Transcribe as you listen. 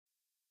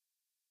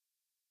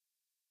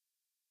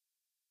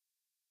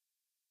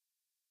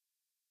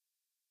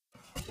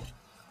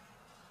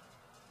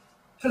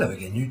Hello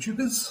again,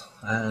 YouTubers,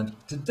 and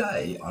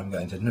today I'm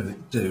going to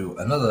do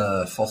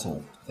another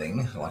fossil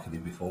thing like I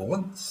did before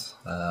once.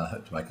 I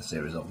hope to make a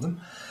series of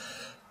them.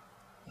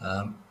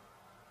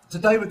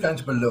 Today we're going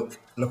to be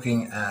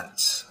looking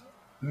at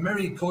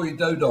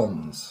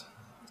merycoidodons.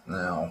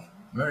 Now,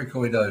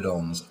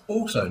 merycoidodons,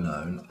 also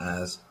known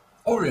as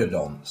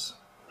Oreodonts.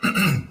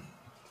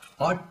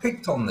 I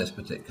picked on this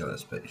particular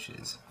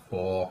species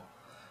for,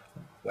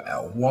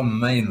 well, one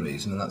main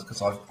reason, and that's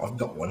because I've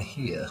got one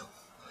here.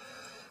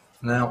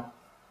 Now,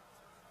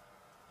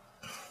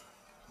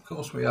 of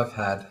course, we have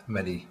had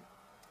many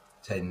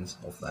tens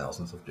of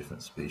thousands of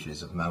different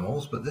species of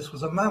mammals, but this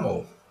was a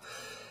mammal.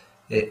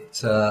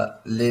 It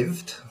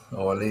lived,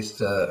 or at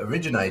least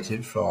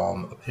originated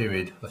from a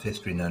period of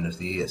history known as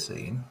the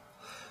Eocene,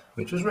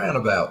 which was around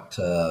about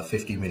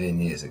 50 million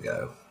years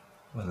ago,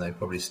 when they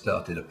probably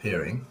started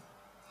appearing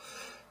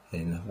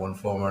in one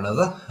form or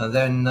another. And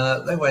then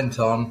they went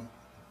on,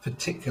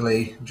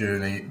 particularly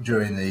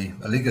during the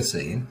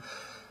Oligocene,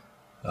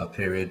 a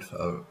period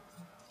from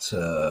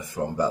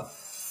about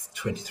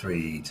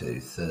 23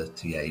 to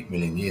 38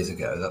 million years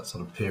ago. That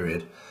sort of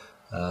period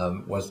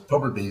was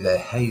probably their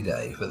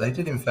heyday, but they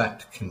did in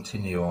fact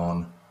continue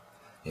on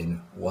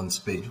in one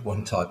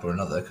type or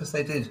another, because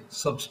they did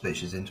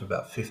subspecies into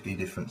about 50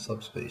 different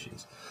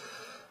subspecies.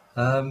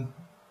 They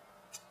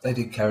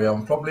did carry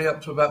on probably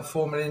up to about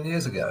 4 million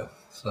years ago.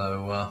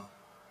 So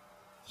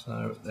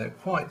they're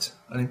quite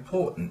an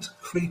important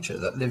creature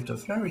that lived a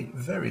very,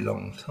 very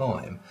long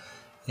time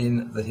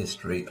in the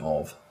history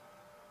of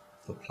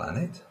the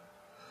planet,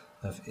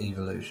 of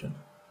evolution.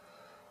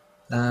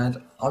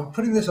 And I'm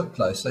putting this up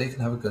close so you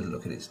can have a good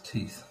look at its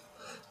teeth.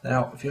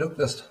 Now, if you look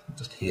just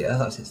here,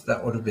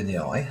 that would have been the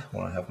eye,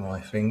 where I have my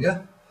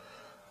finger,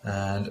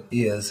 and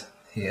ears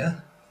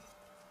here.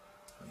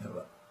 Have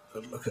a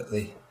good look at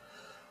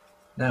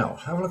Now,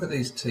 have a look at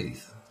these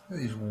teeth. Look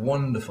at these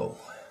wonderful,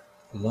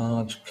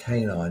 large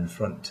canine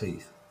front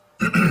teeth.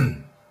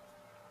 And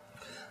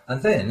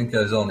then it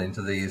goes on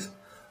into these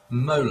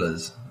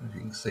molars. If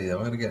you can see them,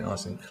 I'm going to get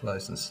nice and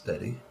close and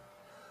steady.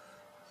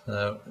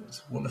 So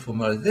it's wonderful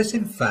molars. This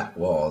in fact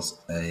was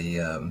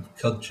a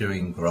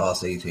cud-chewing,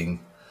 grass-eating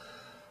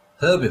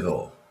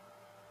herbivore,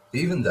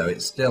 even though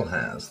it still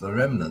has the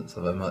remnants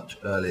of a much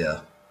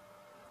earlier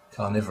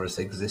carnivorous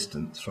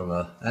existence from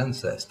an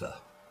ancestor.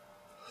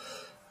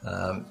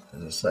 As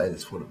I say,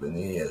 this would have been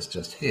the ears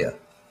just here.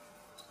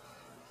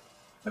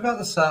 About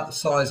the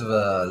size of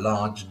a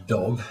large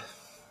dog,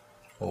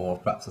 or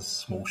perhaps a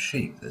small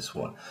sheep, this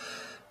one.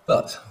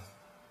 But,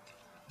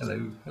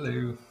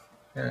 hello.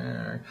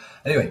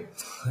 Anyway,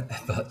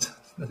 but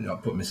I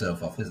put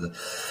myself off, is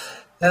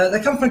there?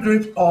 They come from a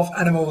group of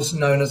animals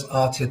known as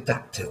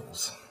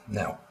Artiodactyls.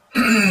 Now,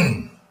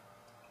 I'm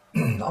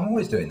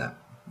always doing that.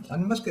 I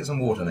must get some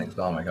water next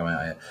time I come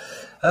out here.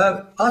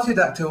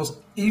 Artiodactyls,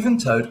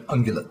 even-toed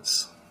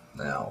ungulates.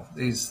 Now,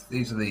 these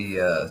are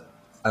the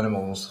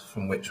animals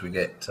from which we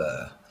get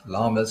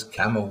llamas,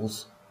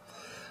 camels,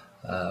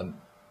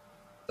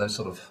 those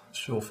sort of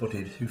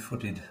sure-footed,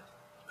 hoof-footed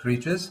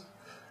creatures,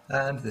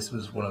 and this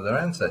was one of their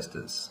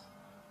ancestors.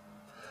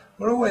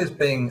 We're always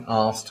being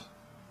asked,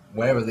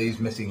 where are these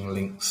missing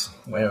links?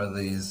 Where are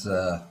these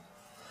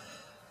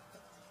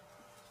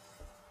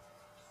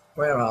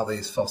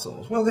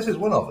fossils? Well, this is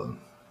one of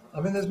them.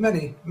 I mean, there's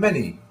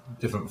many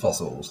different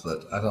fossils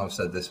that, as I've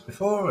said this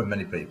before, and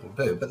many people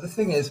do, but the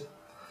thing is,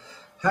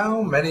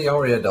 how many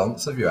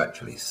Oreodonts have you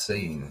actually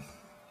seen?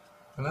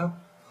 You know?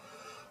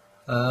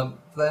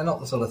 They're not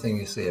the sort of thing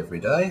you see every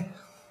day,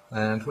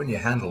 and when you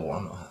handle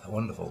one,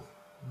 wonderful,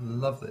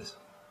 love this.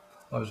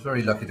 I was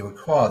very lucky to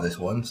acquire this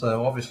one,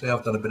 so obviously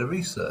I've done a bit of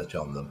research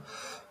on them.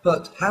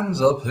 But hands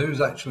up, who's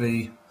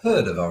actually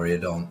heard of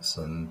Oreodonts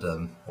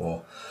and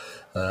or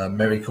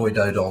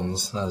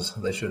merycoidodons, as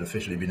they should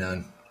officially be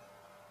known?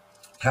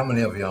 How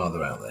many of you are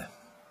there out there?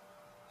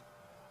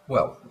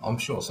 Well, I'm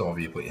sure some of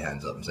you put your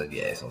hands up and said,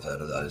 yes, I've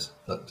heard of those.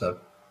 But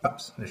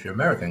perhaps if you're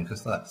American,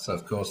 because that's,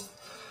 of course,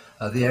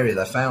 the area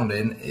they're found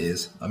in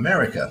is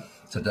America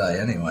today,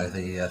 anyway,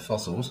 the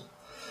fossils.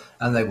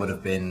 And they would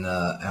have been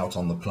out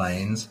on the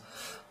plains,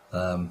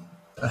 a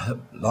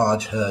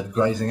large herd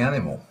grazing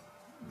animal,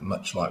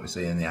 much like we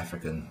see in the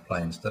African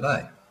plains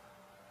today.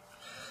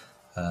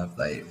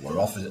 They were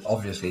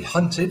obviously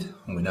hunted,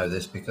 and we know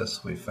this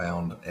because we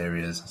found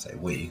areas, I say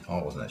we,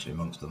 I wasn't actually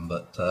amongst them,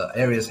 but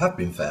areas have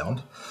been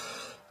found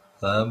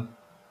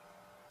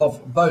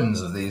of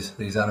bones of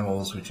these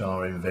animals, which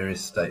are in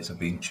various states of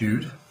being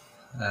chewed,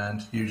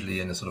 and usually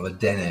in a sort of a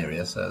den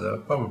area, so they were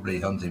probably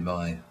hunted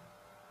by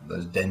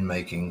those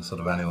den-making sort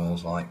of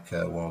animals like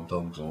wild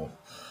dogs or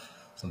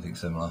something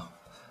similar,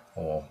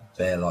 or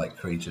bear-like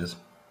creatures.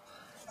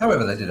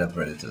 However, they did have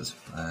predators,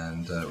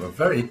 and were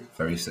very,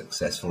 very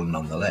successful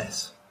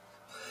nonetheless.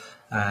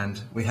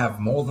 And we have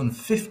more than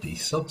 50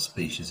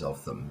 subspecies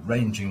of them,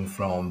 ranging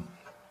from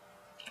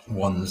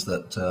ones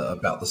that are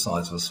about the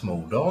size of a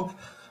small dog,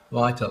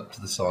 right up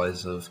to the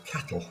size of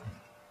cattle,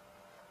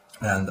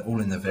 and all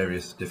in their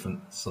various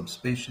different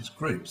subspecies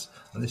groups.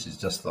 And this is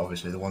just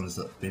obviously the ones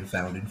that have been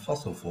found in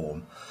fossil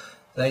form.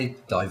 they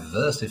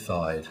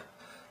diversified,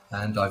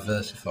 and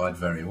diversified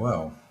very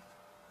well.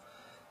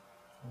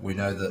 We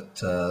know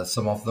that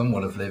some of them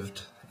would have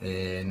lived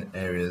in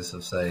areas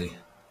of, say,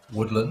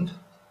 woodland,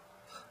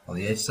 on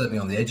the edge, certainly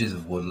on the edges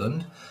of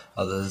woodland,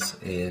 others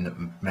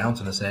in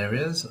mountainous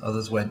areas,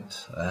 others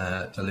went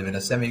to live in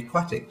a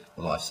semi-aquatic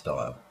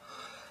lifestyle,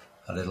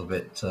 a little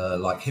bit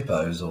like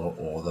hippos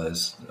or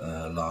those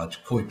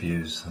large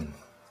coypus and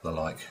the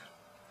like.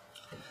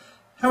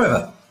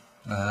 However,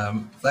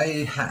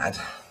 they had,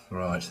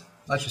 right,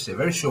 as you see, a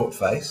very short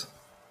face,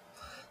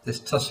 this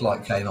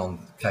tusk-like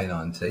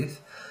canine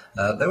teeth.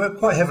 They were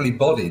quite heavily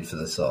bodied for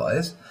the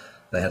size.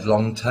 They had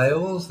long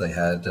tails, they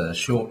had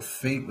short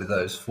feet with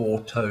those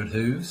four-toed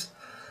hooves,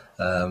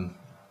 and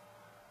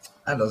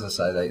as I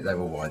say, they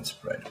were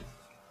widespread.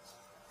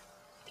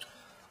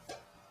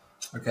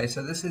 Okay,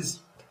 so this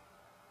is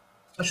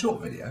a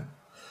short video.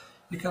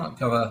 You can't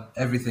cover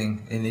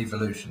everything in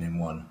evolution in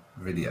one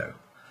video,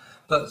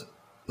 but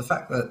the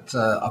fact that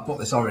I brought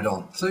this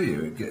Oreodont to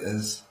you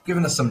has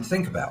given us something to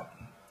think about.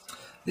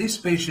 These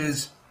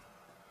species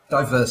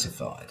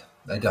diversified.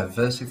 They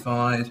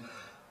diversified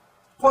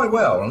quite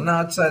well, and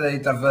I'd say they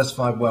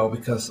diversified well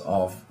because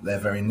of their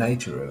very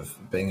nature of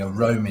being a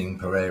roaming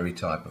prairie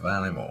type of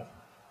animal.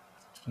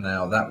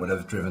 Now that would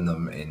have driven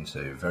them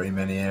into very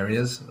many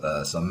areas,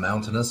 some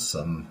mountainous,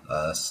 some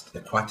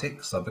aquatic,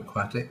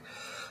 subaquatic.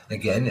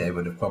 Again, they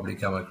would have probably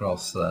come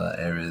across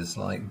areas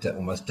like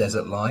almost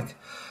desert-like,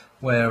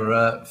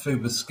 where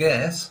food was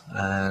scarce,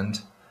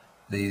 and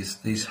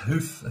these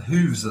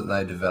hooves that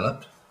they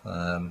developed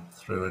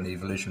through an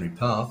evolutionary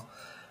path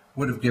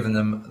would have given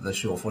them the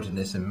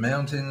sure-footedness in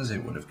mountains.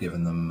 It would have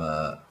given them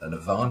an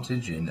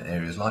advantage in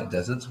areas like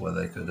deserts, where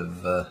they could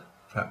have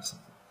perhaps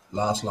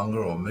last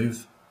longer or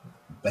move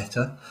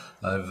better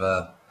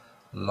over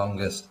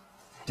longest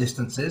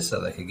distances,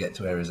 so they could get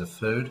to areas of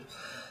food.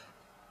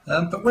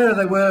 But where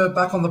they were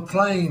back on the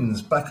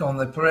plains, back on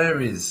the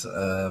prairies,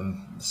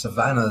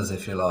 savannas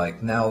if you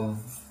like, now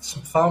it's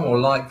far more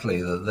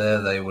likely that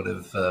there they would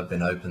have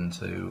been open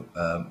to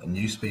a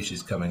new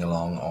species coming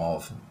along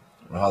of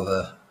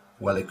rather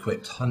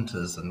well-equipped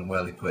hunters and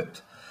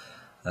well-equipped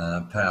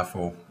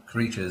powerful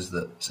creatures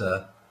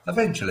that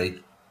eventually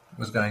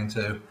was going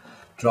to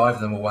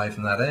drive them away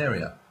from that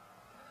area.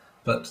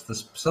 But the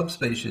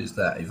subspecies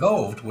that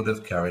evolved would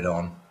have carried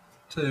on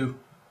to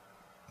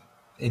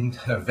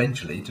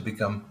eventually to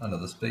become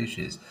another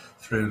species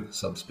through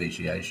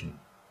subspeciation.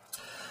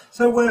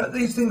 So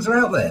these things are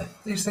out there.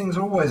 These things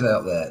are always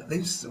out there.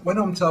 When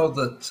I'm told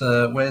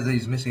that where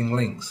these missing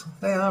links,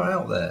 they are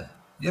out there.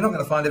 You're not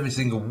going to find every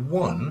single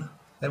one.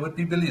 There would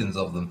be billions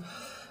of them,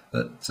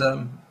 but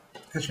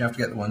because you have to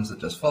get the ones that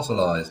just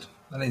fossilised.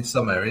 And in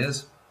some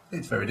areas,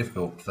 it's very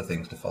difficult for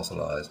things to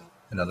fossilise.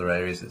 In other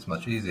areas, it's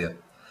much easier.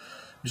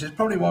 Which is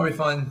probably why we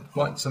find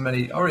quite so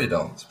many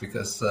Oreodonts,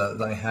 because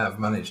they have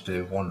managed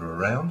to wander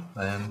around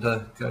and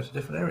go to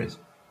different areas.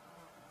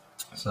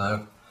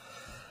 So,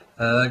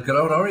 good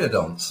old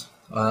Oreodonts.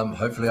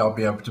 Hopefully I'll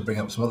be able to bring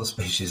up some other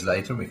species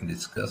later we can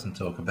discuss and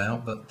talk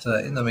about, but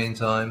in the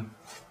meantime,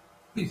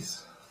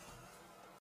 peace.